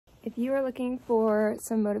If you are looking for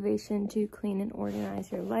some motivation to clean and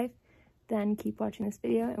organize your life, then keep watching this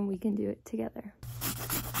video and we can do it together.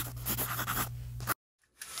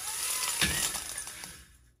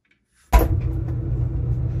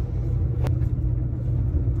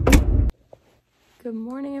 Good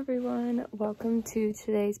morning, everyone. Welcome to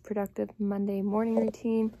today's productive Monday morning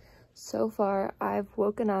routine. So far, I've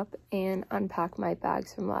woken up and unpacked my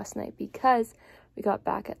bags from last night because we got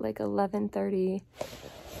back at like 11:30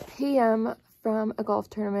 p.m. from a golf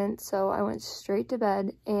tournament. So I went straight to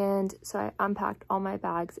bed, and so I unpacked all my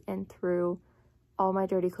bags and threw all my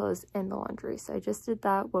dirty clothes in the laundry. So I just did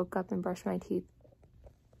that, woke up and brushed my teeth.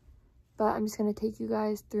 But I'm just going to take you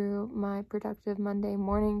guys through my productive Monday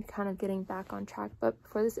morning, kind of getting back on track. But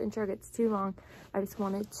before this intro gets too long, I just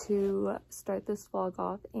wanted to start this vlog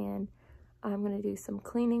off, and I'm going to do some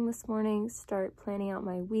cleaning this morning, start planning out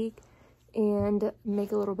my week, and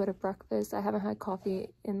make a little bit of breakfast. I haven't had coffee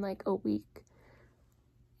in like a week,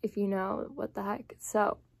 if you know what the heck.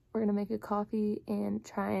 So we're going to make a coffee and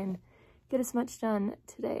try and get as much done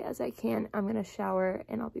today as I can. I'm going to shower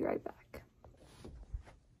and I'll be right back.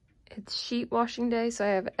 It's sheet washing day, so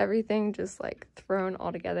I have everything just like thrown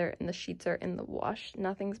all together and the sheets are in the wash.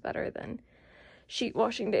 Nothing's better than sheet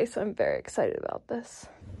washing day, so I'm very excited about this.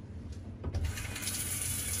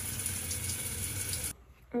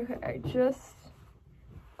 Okay, I just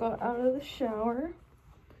got out of the shower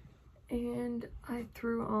and I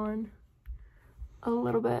threw on a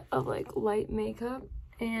little bit of like light makeup,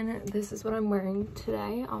 and this is what I'm wearing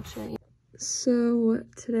today. I'll show you. So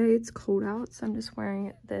today it's cold out, so I'm just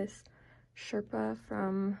wearing this Sherpa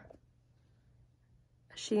from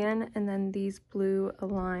Shein and then these blue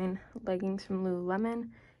Align leggings from Lululemon,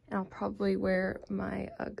 and I'll probably wear my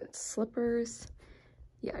UGG slippers.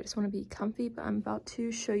 Yeah, I just want to be comfy, but I'm about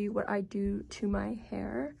to show you what I do to my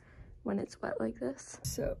hair when it's wet like this.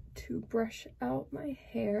 So to brush out my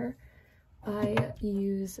hair, I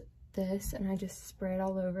use this and I just spray it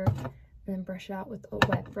all over and then brush it out with a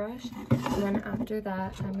wet brush. And then after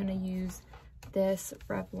that, I'm going to use this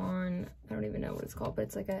Revlon, I don't even know what it's called, but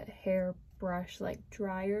it's like a hair brush, like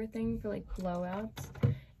dryer thing for like blowouts.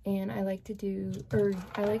 And I like to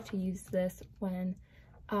use this when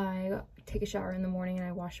I take a shower in the morning and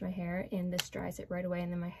I wash my hair, and this dries it right away,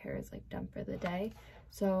 and then my hair is like done for the day.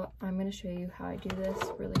 So I'm going to show you how I do this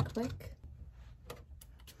really quick.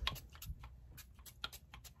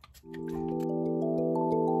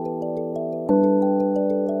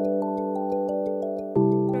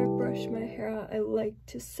 My hair out, I like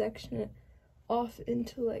to section it off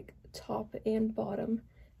into like top and bottom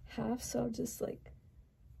half, so I'll just like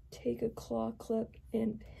take a claw clip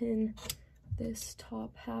and pin this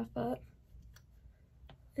top half up,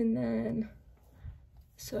 and then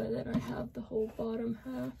so that I have the whole bottom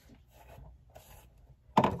half.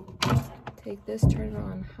 Take this, turn it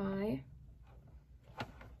on high,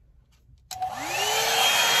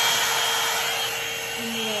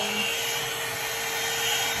 and then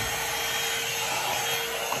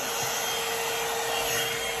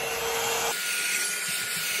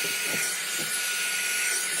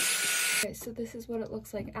so this is what it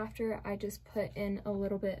looks like after. I just put in a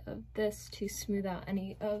little bit of this to smooth out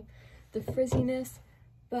any of the frizziness,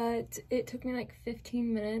 but it took me like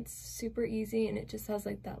 15 minutes, super easy, and it just has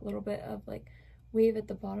like that little bit of like wave at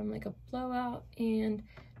the bottom, like a blowout, and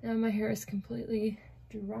now my hair is completely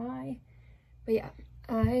dry. But yeah,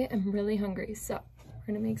 I am really hungry, so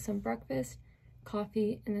we're gonna make some breakfast,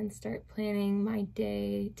 coffee, and then start planning my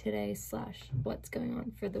day today / what's going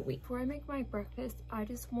on for the week. Before I make my breakfast, I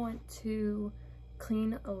just want to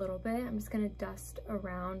clean a little bit. I'm just gonna dust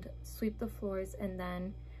around, sweep the floors, and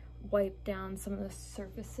then wipe down some of the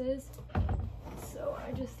surfaces. So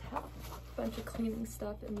I just have a bunch of cleaning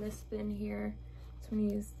stuff in this bin here. So I'm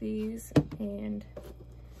gonna use these, and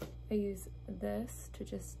I use this to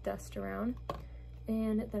just dust around.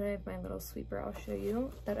 And then I have my little sweeper I'll show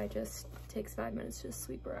you that I just takes 5 minutes to just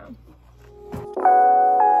sweep around.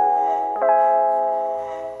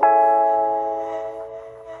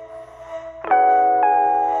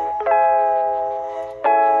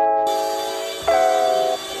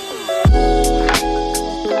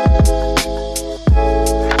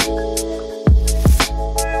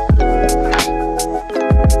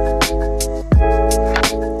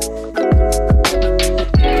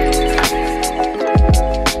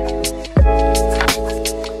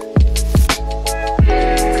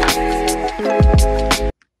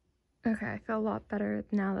 Okay, I feel a lot better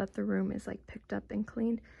now that the room is like picked up and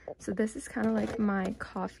cleaned. So this is kind of like my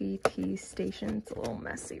coffee tea station. It's a little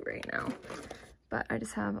messy right now, but I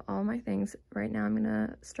just have all my things. Right now I'm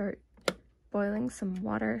gonna start boiling some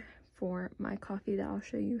water for my coffee that I'll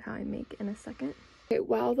show you how I make in a second. Okay,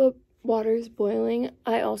 while the water is boiling,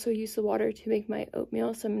 I also use the water to make my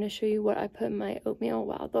oatmeal. So I'm going to show you what I put in my oatmeal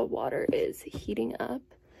while the water is heating up.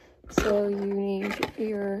 So you need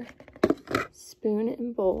your spoon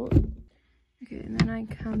and bowl. Okay, and then I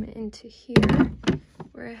come into here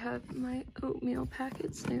where I have my oatmeal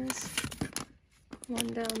packets. There's one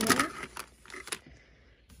down there.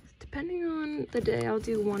 Depending on the day, I'll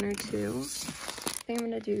do 1 or 2. I think I'm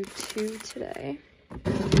gonna do 2 today.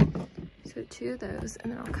 So 2 of those,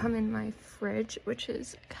 and then I'll come in my fridge, which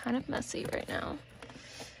is kind of messy right now.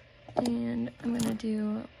 And I'm gonna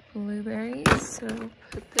do blueberries, so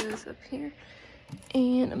put those up here.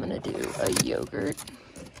 And I'm gonna do a yogurt.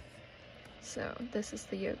 So this is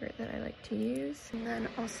the yogurt that I like to use. And then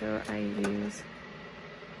also I use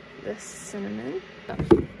this cinnamon. So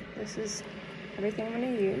this is everything I'm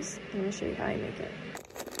gonna use. I'm gonna show you how I make it.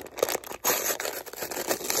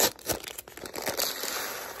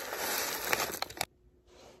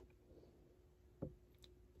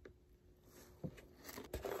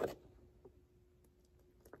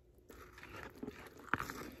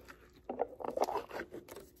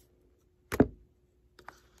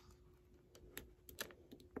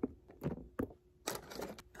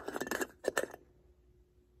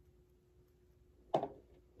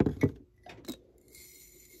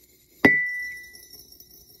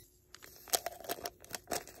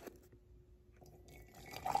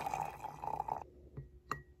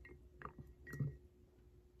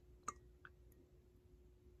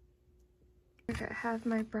 Okay, I have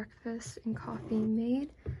my breakfast and coffee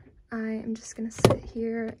made. I am just gonna sit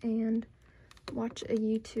here and watch a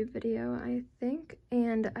YouTube video, I think.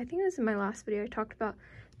 And I think this is my last video. I talked about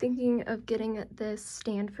thinking of getting this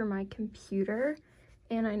stand for my computer.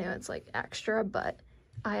 And I know it's like extra, but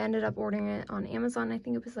I ended up ordering it on Amazon. I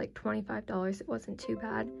think it was like $25. It wasn't too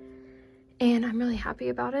bad. And I'm really happy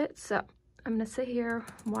about it. So I'm gonna sit here,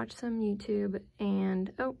 watch some YouTube,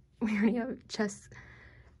 and oh, we already have Chess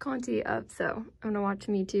Conti up, so I'm gonna watch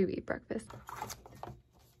me too eat breakfast.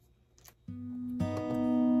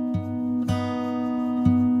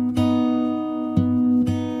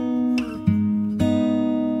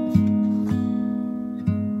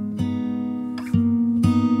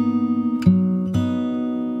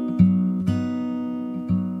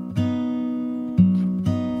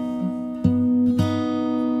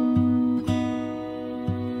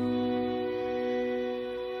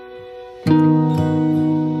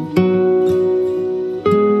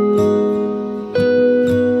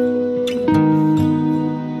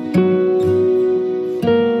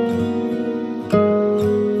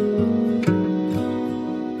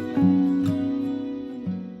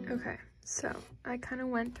 So I kind of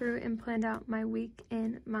went through and planned out my week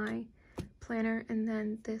in my planner, and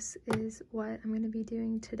then this is what I'm going to be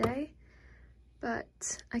doing today.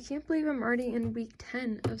 But I can't believe I'm already in week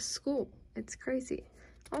 10 of school. It's crazy.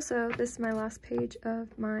 Also, this is my last page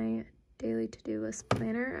of my daily to-do list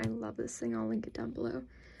planner. I love this thing. I'll link it down below.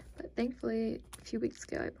 But thankfully, a few weeks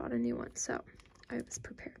ago, I bought a new one, so I was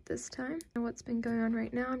prepared this time. And what's been going on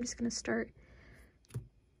right now, I'm just going to start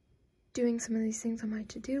doing some of these things on my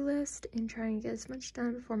to-do list and try and get as much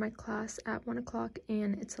done before my class at 1 o'clock,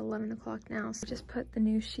 and it's 11 o'clock now. So I just put the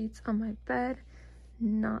new sheets on my bed.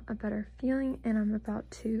 Not a better feeling, and I'm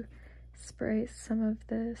about to spray some of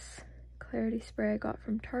this Clarity spray I got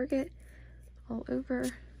from Target all over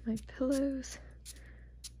my pillows.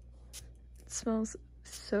 It smells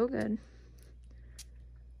so good.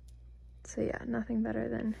 So yeah, nothing better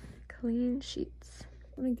than clean sheets.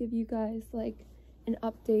 I want to give you guys like an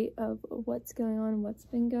update of what's going on, what's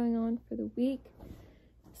been going on for the week.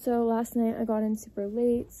 So last night I got in super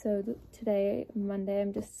late, so today, Monday,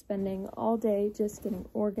 I'm just spending all day just getting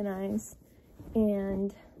organized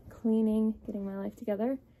and cleaning, getting my life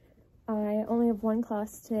together. I only have one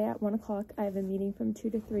class today at 1 o'clock. I have a meeting from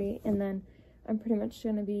 2 to 3, and then I'm pretty much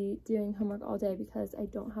going to be doing homework all day because I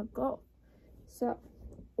don't have golf.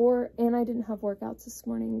 And I didn't have workouts this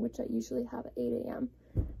morning, which I usually have at 8 a.m.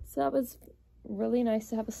 So that was really nice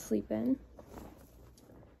to have a sleep in.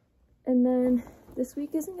 And then this week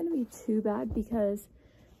isn't going to be too bad because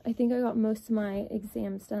I think I got most of my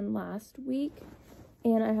exams done last week,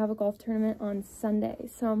 and I have a golf tournament on Sunday.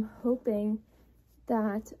 So I'm hoping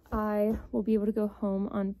that I will be able to go home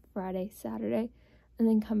on Friday, Saturday, and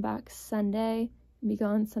then come back Sunday and be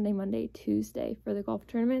gone Sunday, Monday, Tuesday for the golf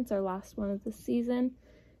tournament. It's our last one of the season.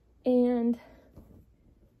 And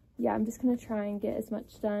yeah, I'm just going to try and get as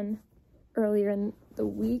much done earlier in the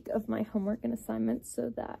week of my homework and assignments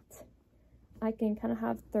so that I can kind of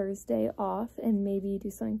have Thursday off and maybe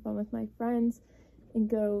do something fun with my friends and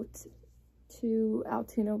go to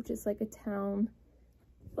Altoona, which is like a town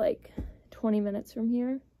like 20 minutes from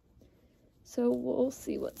here. So we'll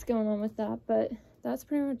see what's going on with that, but that's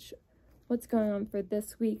pretty much what's going on for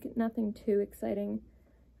this week. Nothing too exciting.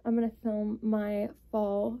 I'm gonna film my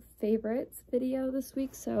fall favorites video this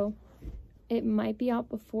week, so it might be out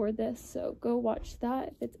before this, so go watch that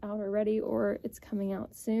if it's out already or it's coming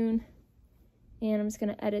out soon. And I'm just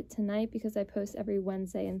gonna edit tonight because I post every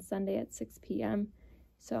Wednesday and Sunday at 6 p.m.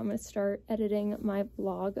 So I'm gonna start editing my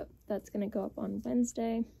vlog that's gonna go up on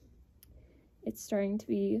Wednesday. It's starting to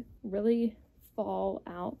be really fall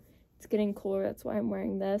out. It's getting cooler, that's why I'm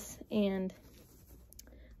wearing this, and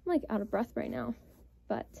I'm like out of breath right now.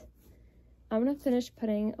 But I'm gonna finish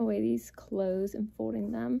putting away these clothes and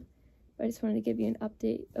folding them. But I just wanted to give you an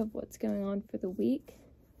update of what's going on for the week.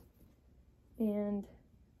 And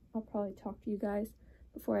I'll probably talk to you guys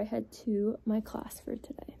before I head to my class for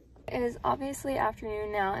today. It is obviously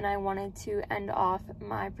afternoon now, and I wanted to end off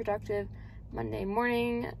my productive Monday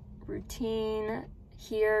morning routine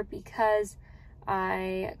here because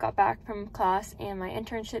I got back from class and my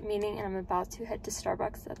internship meeting, and I'm about to head to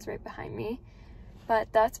Starbucks. That's right behind me.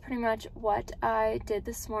 But that's pretty much what I did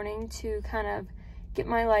this morning to kind of get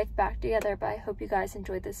my life back together. But I hope you guys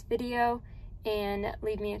enjoyed this video, and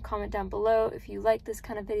leave me a comment down below if you like this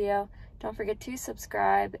kind of video. Don't forget to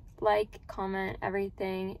subscribe, like, comment,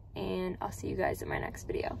 everything, and I'll see you guys in my next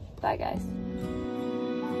video. Bye guys.